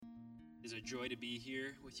It is a joy to be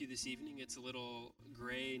here with you this evening. It's a little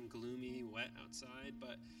gray and gloomy, wet outside,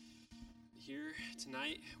 but here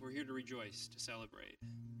tonight, we're here to rejoice, to celebrate.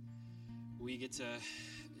 We get to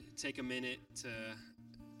take a minute to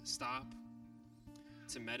stop,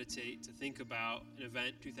 to meditate, to think about an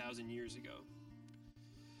event 2,000 years ago.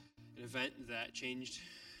 An event that changed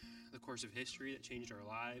the course of history, that changed our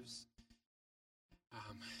lives.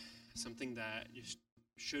 Something that just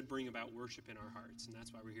should bring about worship in our hearts, and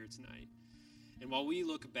that's why we're here tonight. And while we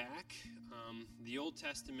look back, the Old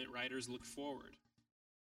Testament writers look forward.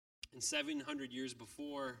 And 700 years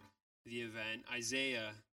before the event,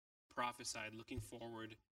 Isaiah prophesied looking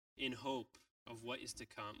forward in hope of what is to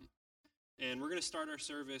come. And we're going to start our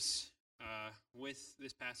service with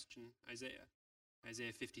this passage in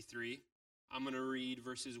Isaiah 53. I'm going to read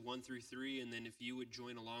verses 1 through 3, and then if you would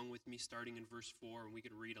join along with me starting in verse 4, and we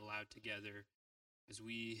could read aloud together as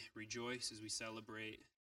we rejoice, as we celebrate,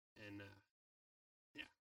 and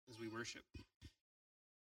as we worship.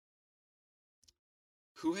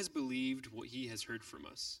 Who has believed what he has heard from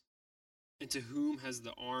us? And to whom has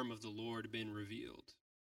the arm of the Lord been revealed?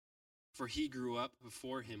 For he grew up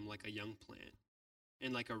before him like a young plant,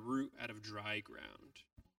 and like a root out of dry ground.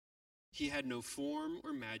 He had no form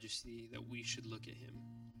or majesty that we should look at him,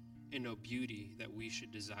 and no beauty that we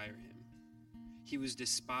should desire him. He was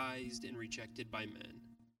despised and rejected by men,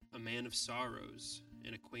 a man of sorrows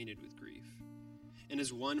and acquainted with grief. And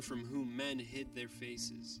as one from whom men hid their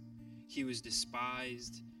faces, he was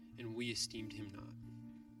despised, and we esteemed him not.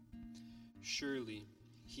 Surely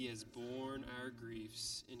he has borne our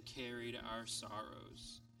griefs and carried our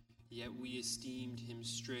sorrows, yet we esteemed him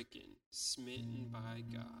stricken, smitten by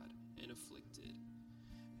God, and afflicted.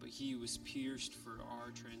 But he was pierced for our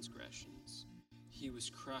transgressions. He was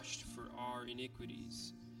crushed for our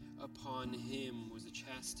iniquities. Upon him was the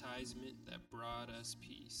chastisement that brought us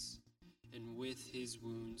peace, and with his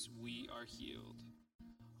wounds we are healed.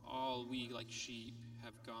 All we like sheep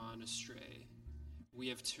have gone astray. We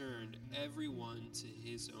have turned every one to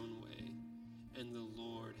his own way, and the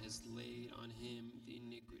Lord has laid on him the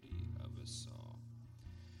iniquity of us all.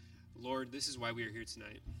 Lord, this is why we are here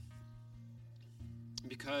tonight.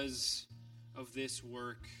 Because of this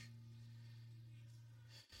work,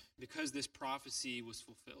 because this prophecy was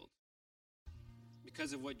fulfilled,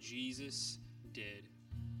 because of what Jesus did,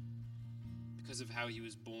 because of how he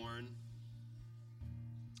was born,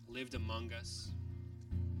 lived among us,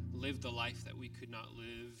 lived the life that we could not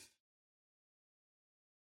live,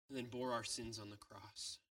 and then bore our sins on the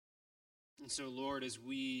cross. And so, Lord, as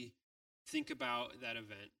we think about that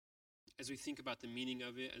event, as we think about the meaning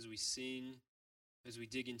of it, as we sing, as we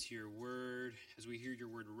dig into your word, as we hear your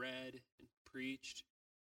word read and preached,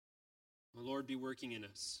 Lord, be working in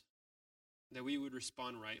us, that we would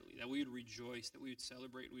respond rightly, that we would rejoice, that we would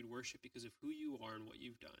celebrate, we would worship because of who you are and what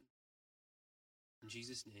you've done. In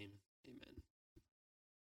Jesus' name, amen.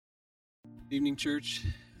 Good evening, church.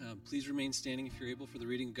 Please remain standing if you're able for the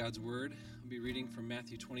reading of God's word. I'll be reading from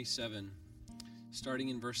Matthew 27, starting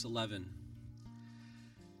in verse 11.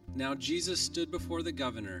 Now Jesus stood before the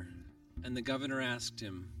governor, and the governor asked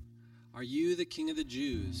him, "Are you the king of the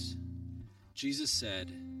Jews?" Jesus said,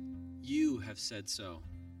 "You have said so."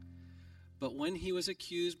 But when he was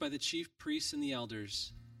accused by the chief priests and the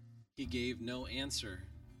elders, he gave no answer.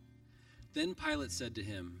 Then Pilate said to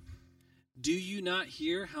him, "Do you not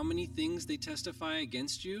hear how many things they testify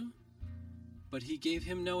against you?" But he gave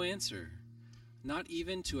him no answer, not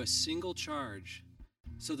even to a single charge,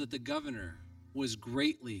 so that the governor was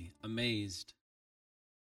greatly amazed.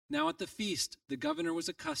 Now at the feast, the governor was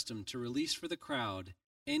accustomed to release for the crowd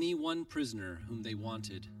any one prisoner whom they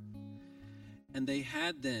wanted. And they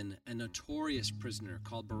had then a notorious prisoner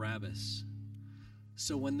called Barabbas.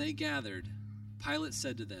 So when they gathered, Pilate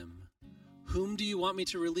said to them, "Whom do you want me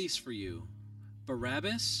to release for you,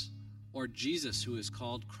 Barabbas or Jesus who is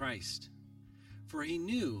called Christ?" For he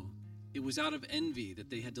knew it was out of envy that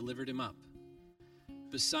they had delivered him up.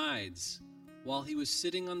 Besides, while he was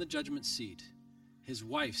sitting on the judgment seat, his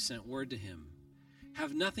wife sent word to him,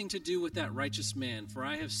 "Have nothing to do with that righteous man, for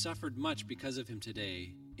I have suffered much because of him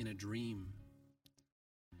today in a dream."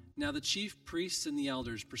 Now the chief priests and the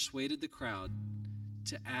elders persuaded the crowd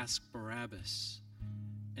to ask Barabbas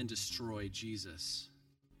and destroy Jesus.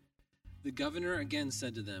 The governor again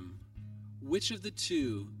said to them, "Which of the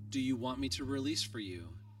two do you want me to release for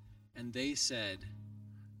you?" And they said,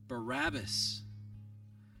 "Barabbas."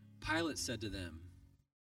 Pilate said to them,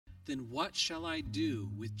 "Then what shall I do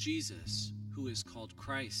with Jesus, who is called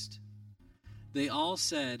Christ?" They all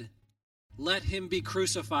said, "Let him be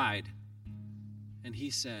crucified." And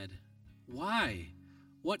he said, "Why?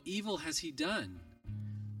 What evil has he done?"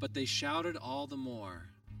 But they shouted all the more,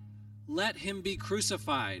 "Let him be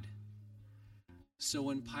crucified!" So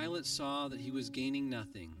when Pilate saw that he was gaining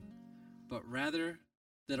nothing, but rather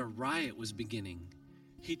that a riot was beginning,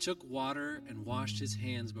 he took water and washed his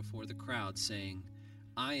hands before the crowd, saying,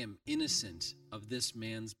 "I am innocent of this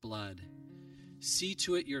man's blood. See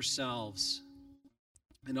to it yourselves."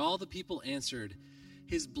 And all the people answered,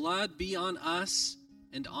 "His blood be on us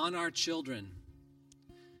and on our children."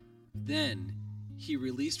 Then he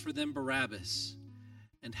released for them Barabbas,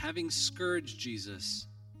 and having scourged Jesus,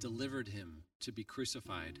 delivered him to be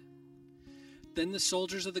crucified. Then the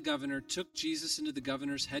soldiers of the governor took Jesus into the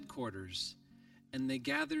governor's headquarters, and they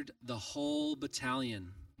gathered the whole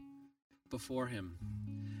battalion before him.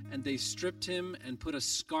 And they stripped him and put a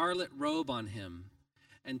scarlet robe on him,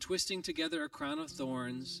 and twisting together a crown of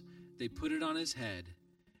thorns, they put it on his head,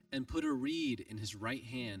 and put a reed in his right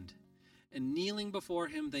hand. And kneeling before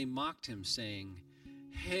him, they mocked him, saying,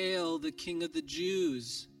 "Hail, the King of the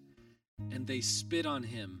Jews!" And they spit on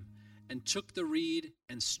him, and took the reed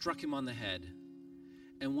and struck him on the head.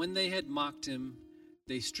 And when they had mocked him,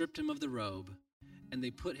 they stripped him of the robe, and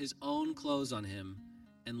they put his own clothes on him,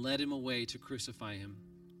 and led him away to crucify him.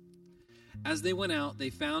 As they went out, they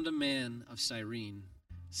found a man of Cyrene,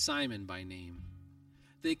 Simon by name.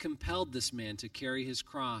 They compelled this man to carry his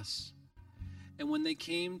cross. And when they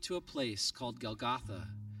came to a place called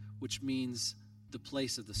Golgotha, which means the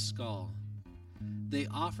place of the skull, they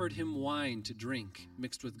offered him wine to drink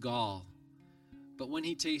mixed with gall. But when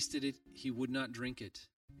he tasted it, he would not drink it.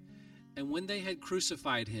 And when they had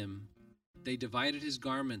crucified him, they divided his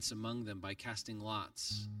garments among them by casting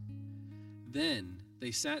lots. Then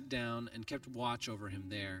they sat down and kept watch over him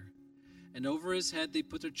there. And over his head they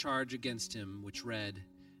put a charge against him, which read,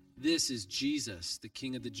 "This is Jesus, the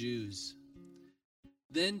King of the Jews."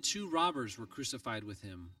 Then 2 robbers were crucified with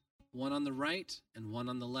him, one on the right and one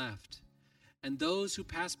on the left. And those who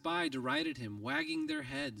passed by derided him, wagging their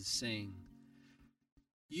heads, saying,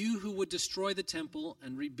 "You who would destroy the temple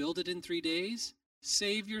and rebuild it in 3 days,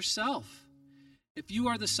 save yourself. If you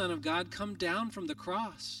are the Son of God, come down from the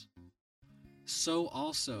cross." So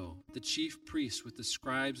also the chief priests with the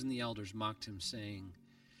scribes and the elders mocked him, saying,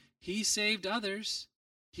 "He saved others.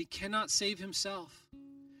 He cannot save himself.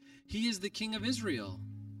 He is the King of Israel.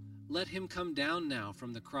 Let him come down now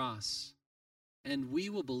from the cross, and we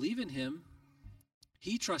will believe in him.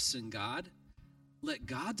 He trusts in God. Let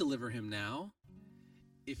God deliver him now,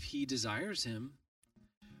 if he desires him.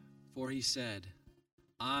 For he said,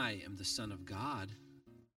 'I am the Son of God.'"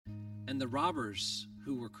 And the robbers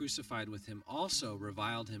who were crucified with him also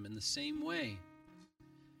reviled him in the same way.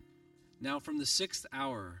 Now from the 6th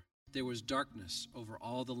hour there was darkness over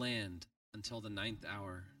all the land until the 9th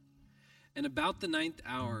hour. And about the 9th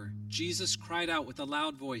hour Jesus cried out with a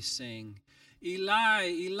loud voice, saying, "Eli,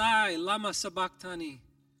 Eli, lama sabachthani?"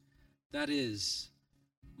 That is,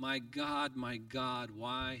 my God,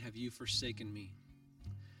 why have you forsaken me?"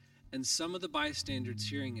 And some of the bystanders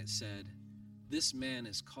hearing it said, "This man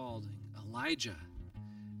is called Elijah."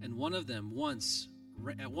 And one of them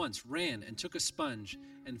at once ran and took a sponge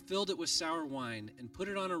and filled it with sour wine and put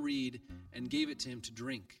it on a reed and gave it to him to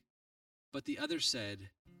drink. But the other said,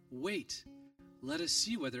 "Wait, let us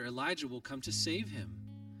see whether Elijah will come to save him."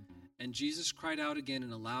 And Jesus cried out again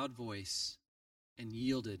in a loud voice and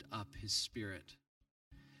yielded up his spirit.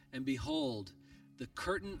 And behold, the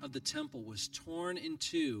curtain of the temple was torn in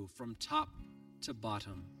two from top to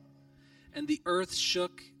bottom. And the earth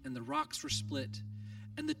shook, and the rocks were split,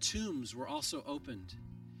 and the tombs were also opened.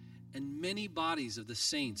 And many bodies of the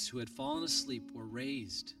saints who had fallen asleep were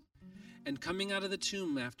raised. And coming out of the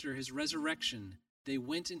tomb after his resurrection, they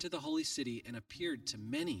went into the holy city and appeared to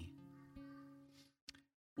many.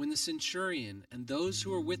 When the centurion and those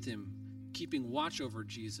who were with him, keeping watch over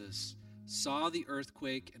Jesus, saw the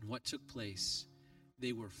earthquake and what took place,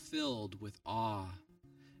 they were filled with awe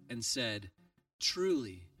and said,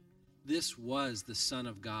 "Truly, this was the Son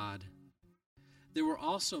of God." There were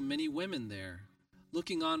also many women there,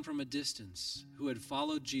 looking on from a distance, who had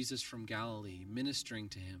followed Jesus from Galilee, ministering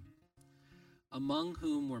to him, among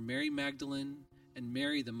whom were Mary Magdalene and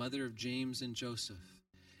Mary, the mother of James and Joseph,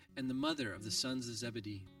 and the mother of the sons of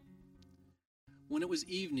Zebedee. When it was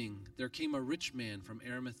evening, there came a rich man from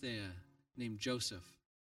Arimathea named Joseph,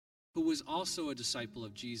 who was also a disciple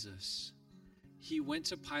of Jesus. He went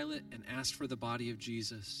to Pilate and asked for the body of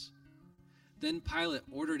Jesus. Then Pilate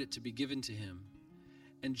ordered it to be given to him.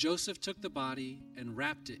 And Joseph took the body and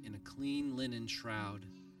wrapped it in a clean linen shroud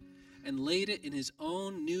and laid it in his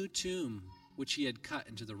own new tomb, which he had cut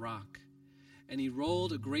into the rock. And he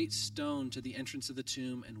rolled a great stone to the entrance of the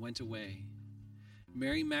tomb and went away.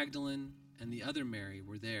 Mary Magdalene and the other Mary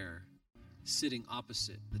were there, sitting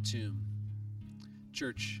opposite the tomb.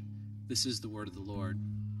 Church, this is the word of the Lord.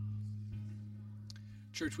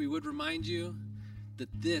 Church, we would remind you that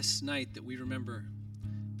this night that we remember,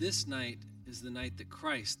 this night is the night that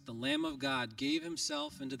Christ, the Lamb of God, gave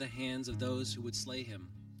himself into the hands of those who would slay him.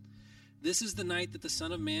 This is the night that the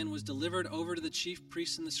Son of Man was delivered over to the chief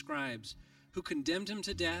priests and the scribes, who condemned him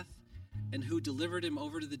to death and who delivered him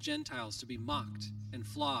over to the Gentiles to be mocked and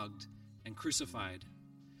flogged and crucified.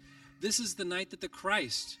 This is the night that the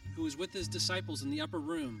Christ, who was with his disciples in the upper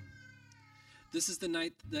room, this is the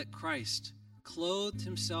night that Christ clothed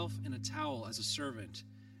himself in a towel as a servant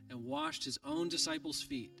and washed his own disciples'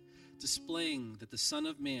 feet, displaying that the Son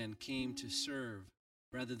of Man came to serve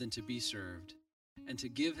rather than to be served, and to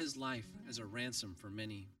give his life as a ransom for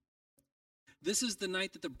many. This is the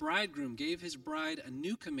night that the bridegroom gave his bride a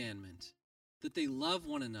new commandment, that they love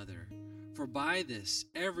one another. For by this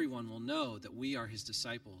everyone will know that we are his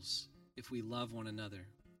disciples, if we love one another.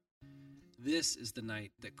 This is the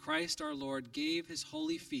night that Christ our Lord gave his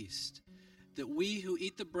holy feast, that we who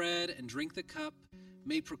eat the bread and drink the cup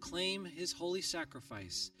may proclaim his holy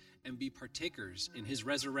sacrifice and be partakers in his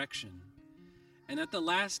resurrection. And at the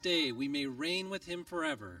last day we may reign with him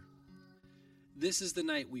forever. This is the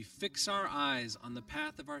night we fix our eyes on the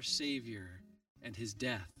path of our Savior and his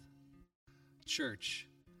death. Church,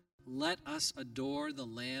 let us adore the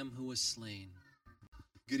Lamb who was slain.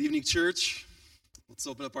 Good evening, church. Let's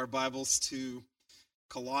open up our Bibles to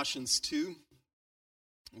Colossians 2.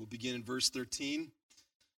 We'll begin in verse 13.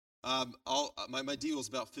 My deal is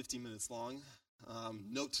about 50 minutes long.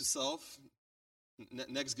 Note to self,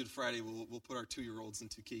 next Good Friday we'll put our 2-year-olds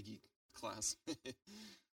into K-Geek class.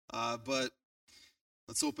 But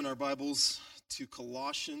let's open our Bibles to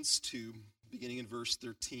Colossians 2, beginning in verse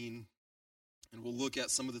 13. And we'll look at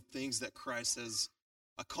some of the things that Christ has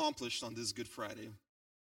accomplished on this Good Friday.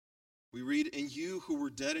 We read, "And you who were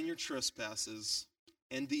dead in your trespasses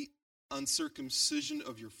and the uncircumcision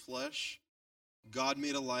of your flesh, God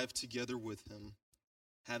made alive together with him,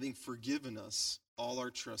 having forgiven us all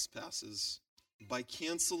our trespasses, by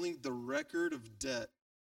canceling the record of debt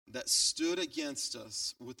that stood against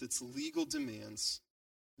us with its legal demands.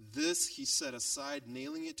 This he set aside,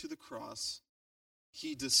 nailing it to the cross.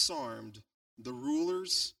 He disarmed the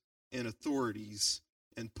rulers and authorities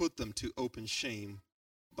and put them to open shame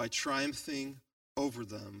by triumphing over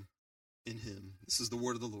them in him." This is the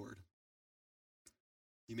word of the Lord.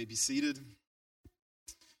 You may be seated.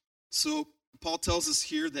 So Paul tells us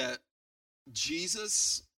here that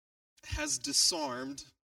Jesus has disarmed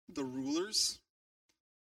the rulers,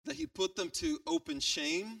 that he put them to open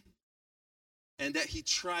shame, and that he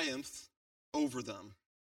triumphed over them.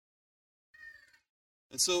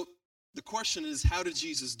 And so the question is, how did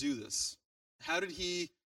Jesus do this? How did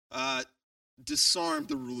he disarm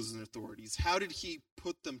the rulers and authorities? How did he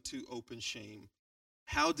put them to open shame?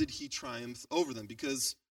 How did he triumph over them?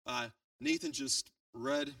 Because Nathan just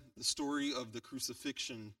read the story of the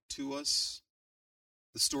crucifixion to us,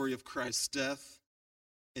 the story of Christ's death.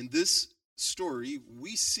 In this story,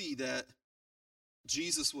 we see that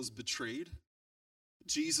Jesus was betrayed,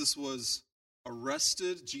 Jesus was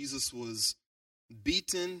arrested, Jesus was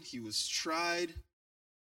beaten, he was tried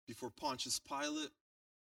before Pontius Pilate,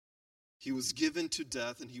 he was given to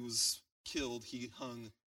death, and he was killed. He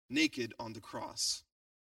hung naked on the cross.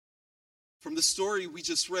 From the story we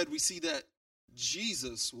just read, we see that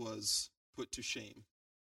Jesus was put to shame.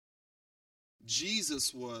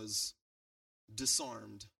 Jesus was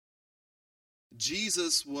disarmed.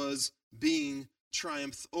 Jesus was being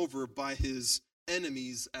triumphed over by his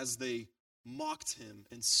enemies as they mocked him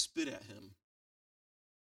and spit at him.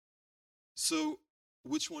 So,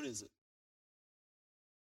 which one is it?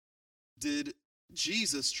 Did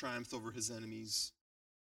Jesus triumph over his enemies,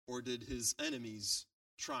 or did his enemies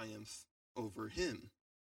triumph over him?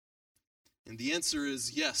 And the answer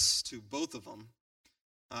is yes to both of them.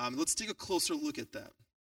 Let's take a closer look at that.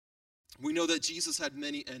 We know that Jesus had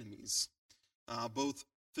many enemies, both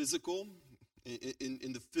physical,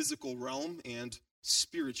 in the physical realm, and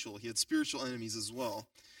spiritual. He had spiritual enemies as well.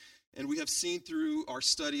 And we have seen through our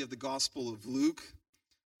study of the Gospel of Luke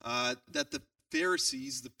that the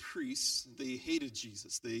Pharisees, the priests, they hated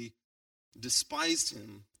Jesus. They despised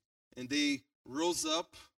him, and they rose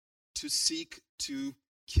up to seek to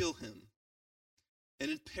kill him. And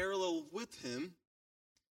in parallel with him,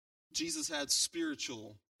 Jesus had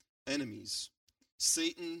spiritual enemies.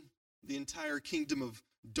 Satan, the entire kingdom of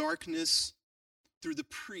darkness, through the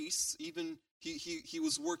priests, even he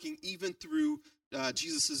was working even through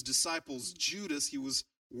Jesus' disciples, Judas. He was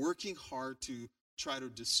working hard to try to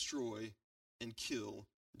destroy and kill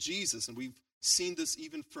Jesus, and we've seen this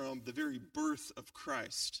even from the very birth of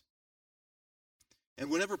Christ. And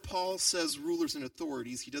whenever Paul says rulers and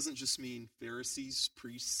authorities, he doesn't just mean Pharisees,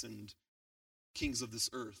 priests, and kings of this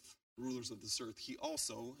earth, rulers of this earth. He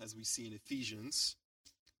also, as we see in Ephesians,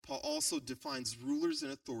 Paul also defines rulers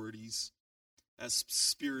and authorities as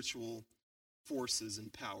spiritual forces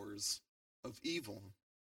and powers of evil.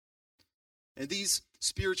 And these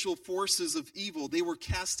spiritual forces of evil, they were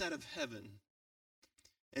cast out of heaven.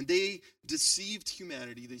 And they deceived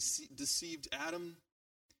humanity. They deceived Adam.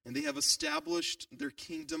 And they have established their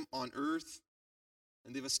kingdom on earth.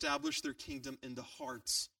 And they've established their kingdom in the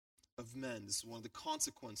hearts of men. This is one of the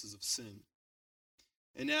consequences of sin.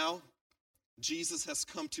 And now, Jesus has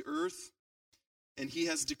come to earth, and he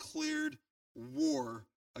has declared war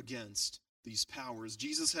against these powers.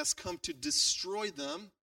 Jesus has come to destroy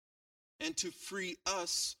them and to free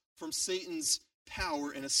us from Satan's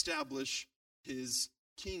power and establish his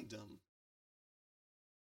kingdom.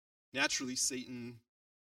 Naturally, Satan,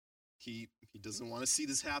 he doesn't want to see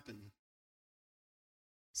this happen.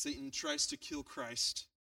 Satan tries to kill Christ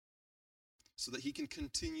so that he can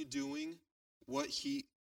continue doing what he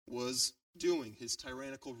was doing, his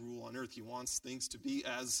tyrannical rule on earth. He wants things to be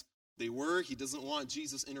as they were. He doesn't want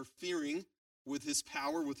Jesus interfering with his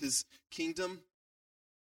power, with his kingdom.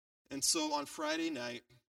 And so on Friday night,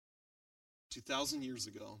 2,000 years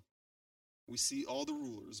ago, we see all the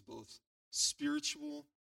rulers, both spiritual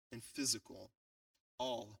and physical,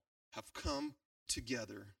 all have come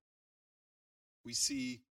together. We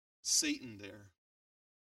see Satan there.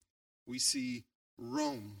 We see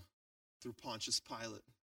Rome through Pontius Pilate.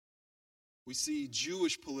 We see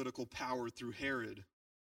Jewish political power through Herod.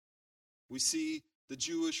 We see the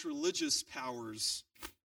Jewish religious powers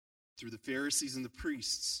through the Pharisees and the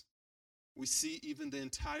priests. We see even the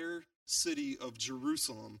entire city of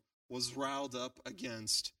Jerusalem was riled up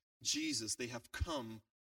against Jesus. They have come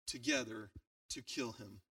together to kill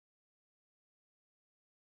him.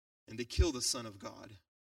 And they kill the Son of God,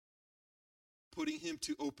 putting him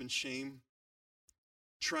to open shame,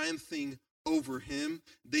 triumphing over him.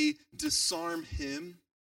 They disarm him,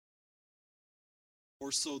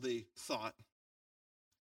 or so they thought,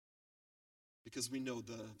 because we know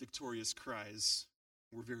the victorious cries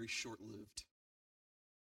were very short-lived.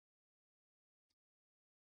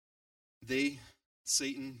 They,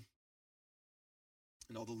 Satan,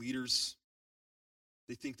 and all the leaders,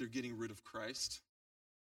 they think they're getting rid of Christ.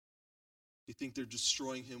 They think they're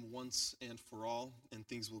destroying him once and for all, and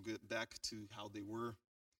things will get back to how they were.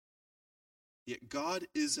 Yet God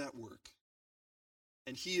is at work,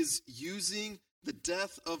 and he is using the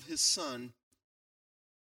death of his Son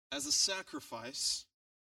as a sacrifice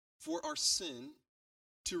for our sin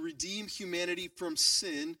to redeem humanity from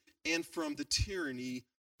sin and from the tyranny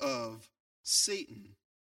of Satan.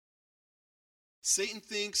 Satan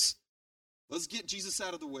thinks, let's get Jesus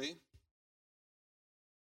out of the way.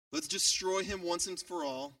 Let's destroy him once and for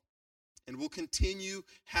all, and we'll continue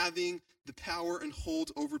having the power and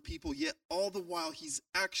hold over people, yet all the while he's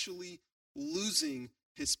actually losing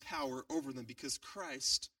his power over them because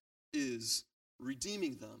Christ is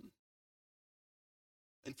redeeming them.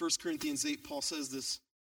 In 1 Corinthians 8, Paul says this,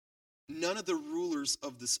 none of the rulers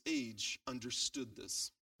of this age understood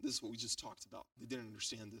this. This is what we just talked about. They didn't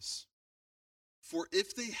understand this. For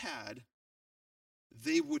if they had,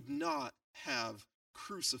 they would not have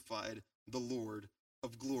crucified the Lord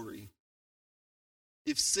of glory.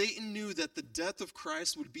 If Satan knew that the death of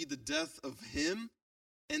Christ would be the death of him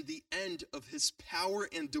and the end of his power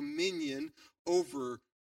and dominion over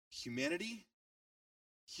humanity,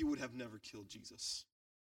 he would have never killed Jesus.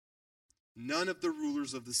 None of the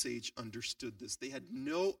rulers of this age understood this. They had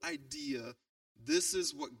no idea this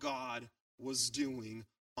is what God was doing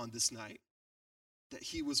on this night, that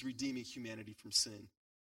he was redeeming humanity from sin.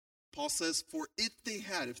 Paul says, for if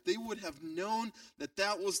they would have known that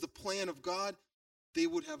that was the plan of God, they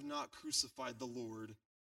would have not crucified the Lord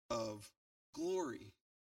of glory.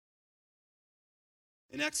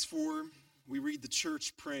 In Acts 4, we read the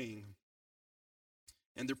church praying.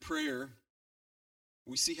 And their prayer,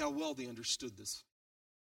 we see how well they understood this.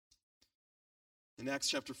 In Acts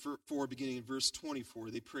chapter 4, beginning in verse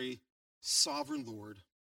 24, they pray, Sovereign Lord,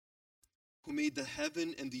 who made the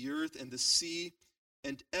heaven and the earth and the sea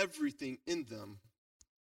and everything in them,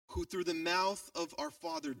 who through the mouth of our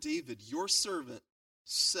father David, your servant,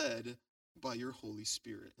 said by your Holy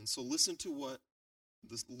Spirit. And so listen to what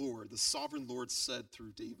the Lord, the sovereign Lord, said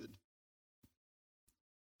through David.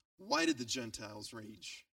 Why did the Gentiles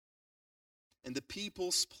rage? And the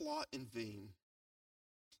peoples plot in vain.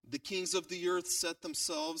 The kings of the earth set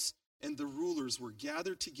themselves, and the rulers were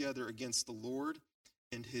gathered together against the Lord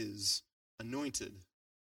and his anointed.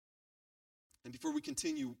 And before we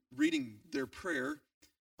continue reading their prayer,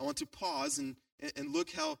 I want to pause and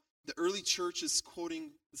look how the early church is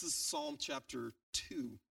quoting. This is Psalm chapter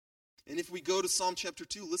 2. And if we go to Psalm chapter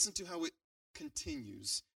 2, listen to how it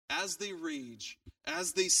continues. As they rage,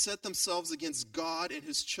 as they set themselves against God and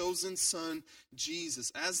his chosen son,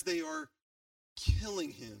 Jesus, as they are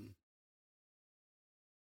killing him,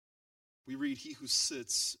 we read, he who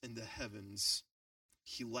sits in the heavens,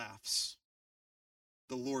 he laughs.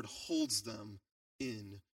 The Lord holds them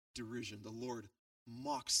in derision. The Lord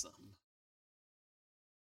mocks them.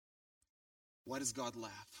 Why does God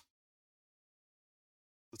laugh?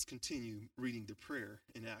 Let's continue reading the prayer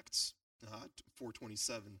in Acts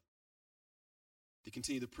 4:27. They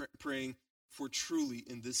continue the praying, for truly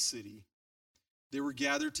in this city they were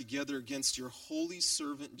gathered together against your holy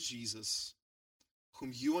servant Jesus,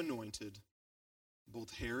 whom you anointed,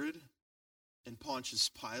 both Herod and Pontius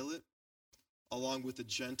Pilate, along with the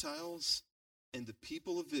Gentiles and the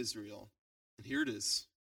people of Israel. And here it is.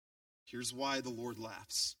 Here's why the Lord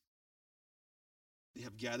laughs. They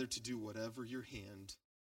have gathered to do whatever your hand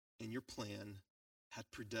and your plan had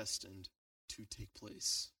predestined to take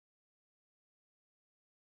place.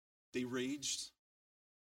 They raged.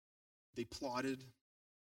 They plotted.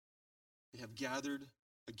 They have gathered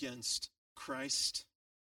against Christ.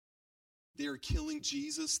 They are killing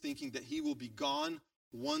Jesus, thinking that he will be gone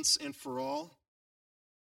once and for all.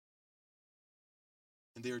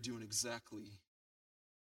 And they are doing exactly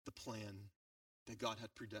the plan that God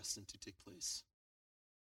had predestined to take place.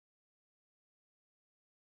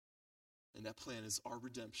 And that plan is our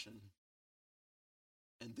redemption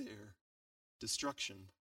and their destruction.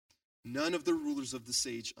 None of the rulers of this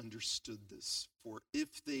age understood this, for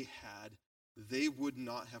if they had, they would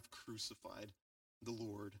not have crucified the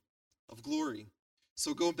Lord of glory.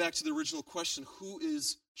 So going back to the original question, who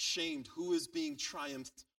is shamed? Who is being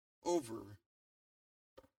triumphed over?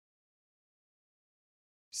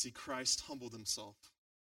 You see, Christ humbled himself.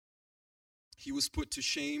 He was put to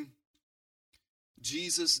shame.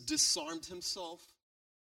 Jesus disarmed himself.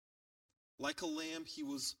 Like a lamb, he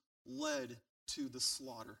was led to the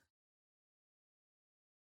slaughter.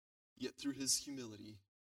 Yet through his humility,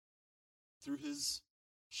 through his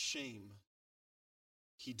shame,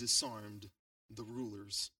 he disarmed the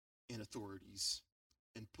rulers and authorities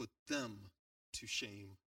and put them to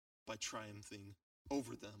shame by triumphing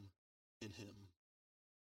over them in him.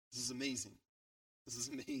 This is amazing. This is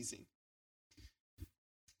amazing.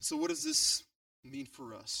 So what does this mean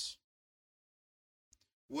for us?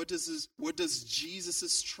 What does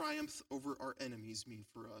Jesus' triumph over our enemies mean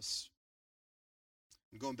for us?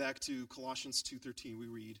 And going back to Colossians 2:13, we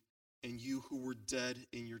read, and you who were dead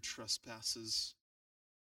in your trespasses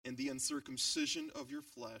and the uncircumcision of your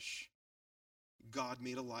flesh, God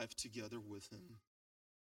made alive together with him,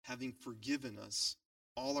 having forgiven us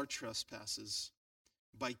all our trespasses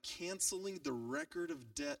by canceling the record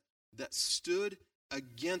of debt that stood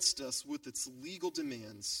against us with its legal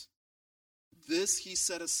demands. This he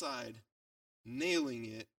set aside, nailing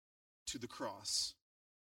it to the cross.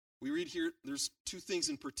 We read here, there's two things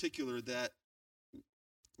in particular that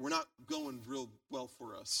were not going real well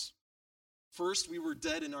for us. First, we were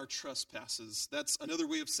dead in our trespasses. That's another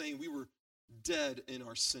way of saying we were dead in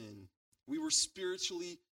our sin. We were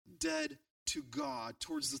spiritually dead to God,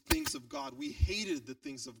 towards the things of God. We hated the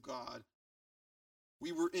things of God.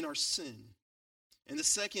 We were in our sin. And the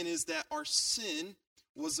second is that our sin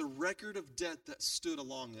was a record of debt that stood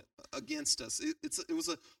along it, against us. It was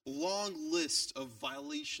a long list of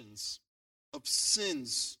violations, of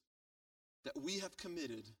sins that we have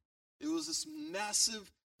committed. It was this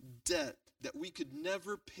massive debt that we could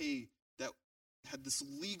never pay, that had this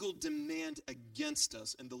legal demand against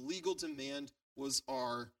us, and the legal demand was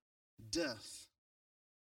our death.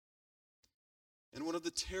 And one of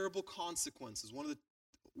the terrible consequences, one of the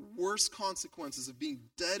worst consequences of being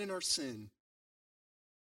dead in our sin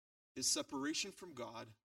is separation from God,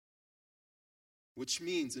 which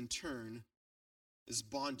means, in turn, is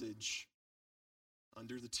bondage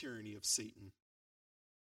under the tyranny of Satan.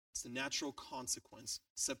 It's the natural consequence.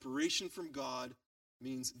 Separation from God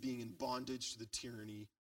means being in bondage to the tyranny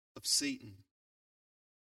of Satan.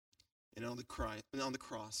 And on the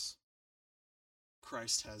cross,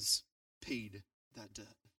 Christ has paid that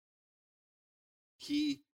debt.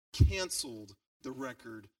 He canceled the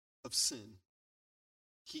record of sin.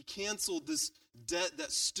 He canceled this debt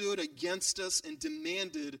that stood against us and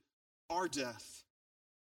demanded our death.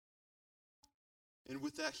 And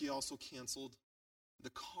with that, he also canceled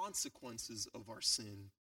the consequences of our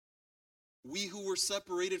sin. We who were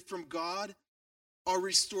separated from God are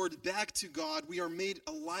restored back to God. We are made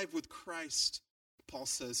alive with Christ, Paul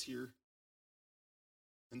says here.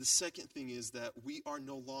 And the second thing is that we are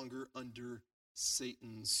no longer under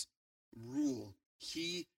Satan's rule.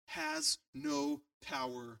 He has no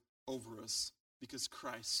power over us because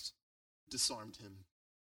Christ disarmed him.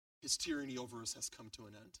 His tyranny over us has come to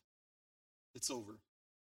an end. It's over.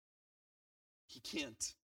 He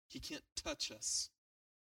can't touch us.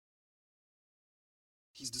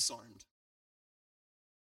 He's disarmed.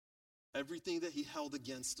 Everything that he held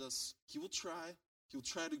against us, he will try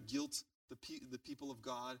to guilt the people of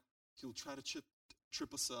God. He will try to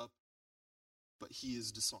trip us up, but he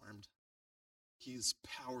is disarmed. He is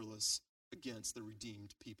powerless against the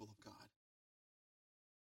redeemed people of God.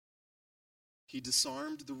 He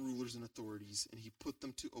disarmed the rulers and authorities, and he put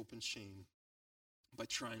them to open shame by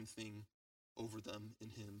triumphing over them in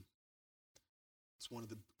him. It's one of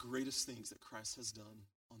the greatest things that Christ has done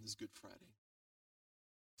on this Good Friday.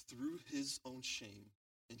 Through his own shame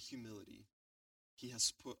and humility, he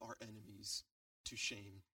has put our enemies to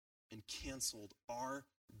shame and canceled our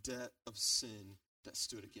debt of sin that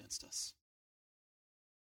stood against us,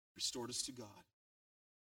 restored us to God,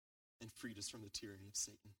 and freed us from the tyranny of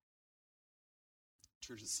Satan.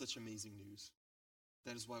 Church, it's such amazing news.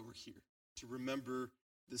 That is why we're here, to remember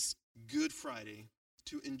this Good Friday,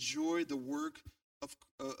 to enjoy the work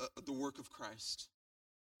of Christ.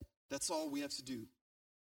 That's all we have to do,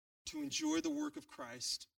 to enjoy the work of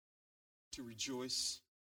Christ, to rejoice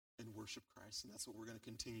and worship Christ. And that's what we're going to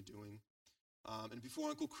continue doing. And before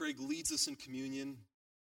Uncle Craig leads us in communion,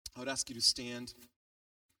 I would ask you to stand.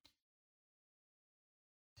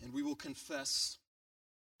 And we will confess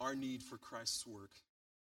our need for Christ's work.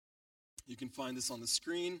 You can find this on the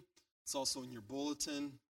screen. It's also in your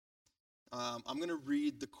bulletin. I'm going to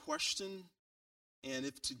read the question, and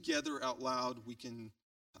if together out loud, we can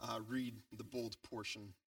read the bold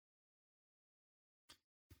portion.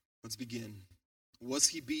 Let's begin. Was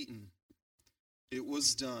he beaten? It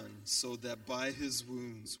was done so that by his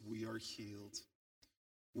wounds we are healed.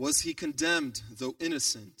 Was he condemned, though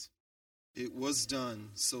innocent? It was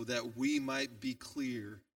done so that we might be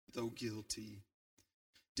clear, though guilty.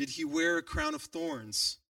 Did he wear a crown of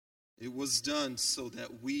thorns? It was done so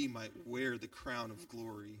that we might wear the crown of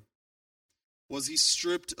glory. Was he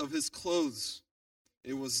stripped of his clothes?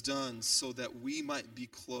 It was done so that we might be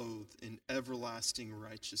clothed in everlasting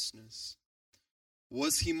righteousness.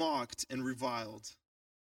 Was he mocked and reviled?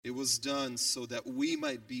 It was done so that we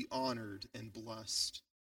might be honored and blessed.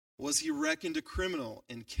 Was he reckoned a criminal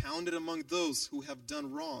and counted among those who have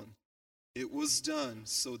done wrong? It was done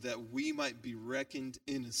so that we might be reckoned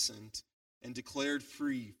innocent and declared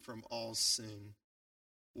free from all sin.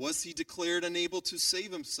 Was he declared unable to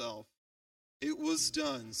save himself? It was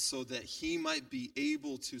done so that he might be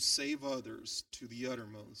able to save others to the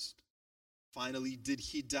uttermost. Finally, did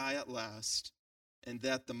he die at last, and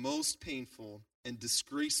that the most painful and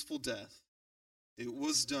disgraceful death? It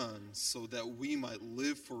was done so that we might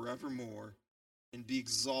live forevermore and be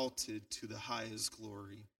exalted to the highest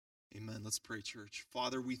glory. Amen. Let's pray, church.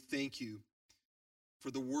 Father, we thank you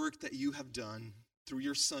for the work that you have done through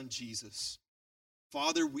your Son, Jesus.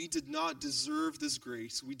 Father, we did not deserve this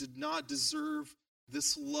grace. We did not deserve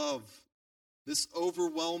this love, this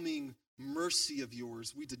overwhelming mercy of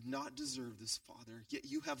yours. We did not deserve this, Father, yet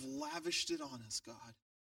you have lavished it on us, God.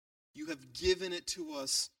 You have given it to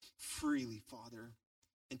us freely, Father.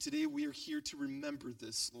 And today we are here to remember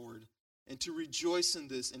this, Lord, and to rejoice in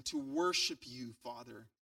this and to worship you, Father.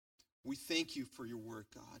 We thank you for your work,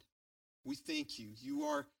 God. We thank you. You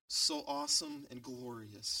are so awesome and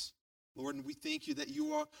glorious, Lord, and we thank you that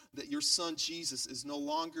your Son Jesus is no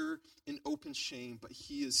longer in open shame, but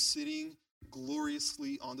he is sitting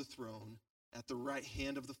gloriously on the throne at the right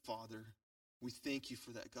hand of the Father. We thank you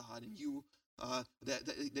for that, God, and you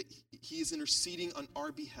that he is interceding on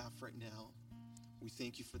our behalf right now. We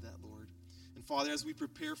thank you for that, Lord. And Father, as we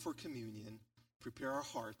prepare for communion, prepare our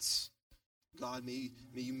hearts. God, may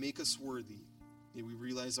you make us worthy. May we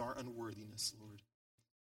realize our unworthiness, Lord,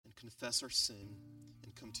 and confess our sin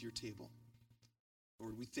and come to your table.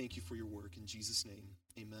 Lord, we thank you for your work. In Jesus' name,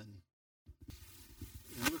 amen.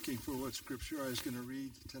 And looking for what scripture I was going to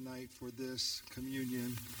read tonight for this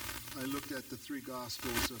communion, I looked at the three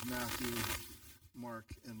Gospels of Matthew, Mark,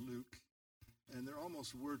 and Luke, and they're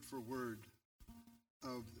almost word for word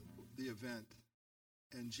of the event.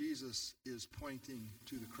 And Jesus is pointing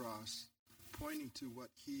to the cross, pointing to what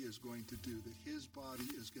he is going to do, that his body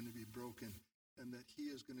is going to be broken, and that he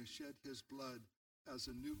is going to shed his blood as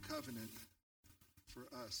a new covenant for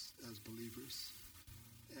us as believers.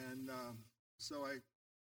 And so I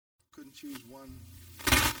couldn't choose one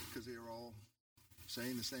because they are all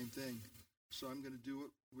saying the same thing. So I'm going to do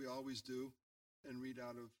what we always do and read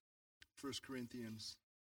out of 1 Corinthians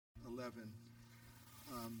 11.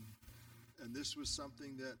 And this was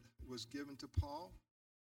something that was given to Paul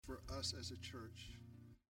for us as a church.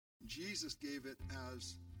 Jesus gave it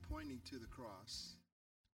as pointing to the cross.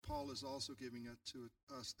 Paul is also giving it to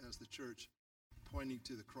us as the church, pointing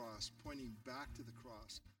to the cross, pointing back to the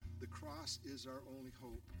cross. The cross is our only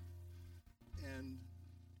hope. And,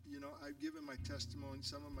 I've given my testimony,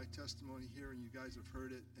 some of my testimony here, and you guys have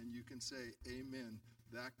heard it, and you can say, amen,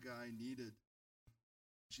 that guy needed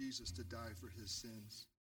Jesus to die for his sins.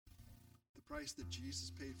 The price that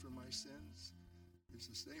Jesus paid for my sins is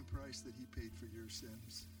the same price that he paid for your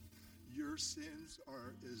sins. Your sins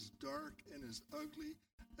are as dark and as ugly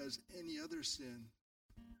as any other sin.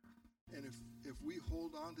 And if we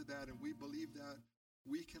hold on to that and we believe that,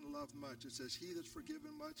 we can love much. It says, he that's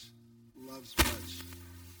forgiven much loves much.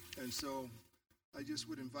 And so I just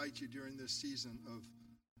would invite you during this season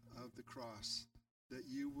of the cross that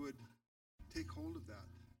you would take hold of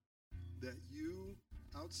that you,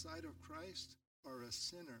 outside of Christ, are a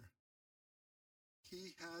sinner.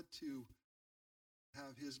 He had to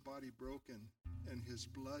have his body broken and his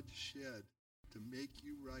blood shed to make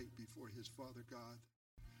you right before his Father God.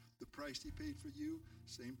 The price he paid for you,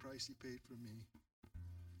 same price he paid for me.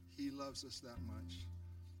 He loves us that much.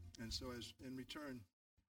 And so in return,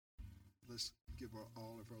 let's give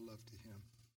all of our love to him.